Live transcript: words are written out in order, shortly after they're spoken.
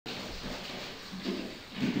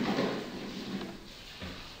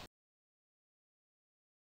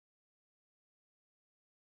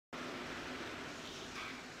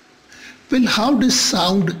Well, how does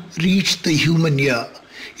sound reach the human ear?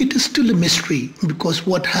 It is still a mystery because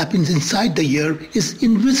what happens inside the ear is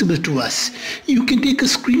invisible to us. You can take a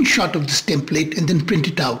screenshot of this template and then print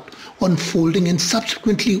it out. Unfolding and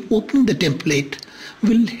subsequently opening the template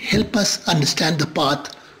will help us understand the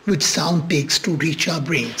path which sound takes to reach our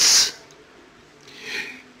brains.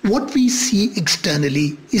 What we see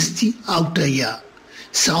externally is the outer ear.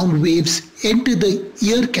 Sound waves enter the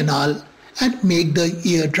ear canal and make the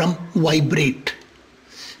eardrum vibrate.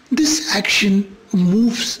 This action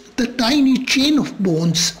moves the tiny chain of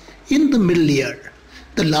bones in the middle ear.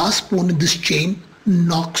 The last bone in this chain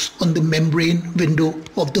knocks on the membrane window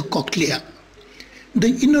of the cochlea.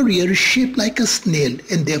 The inner ear is shaped like a snail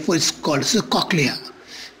and therefore is called as a cochlea.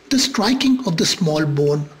 The striking of the small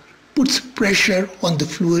bone puts pressure on the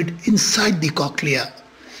fluid inside the cochlea.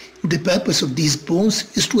 The purpose of these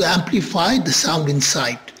bones is to amplify the sound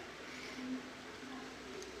inside.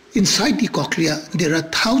 Inside the cochlea, there are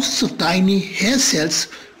thousands of tiny hair cells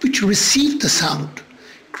which receive the sound,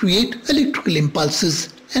 create electrical impulses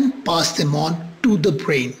and pass them on to the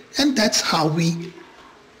brain. And that's how we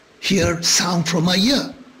hear sound from our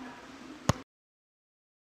ear.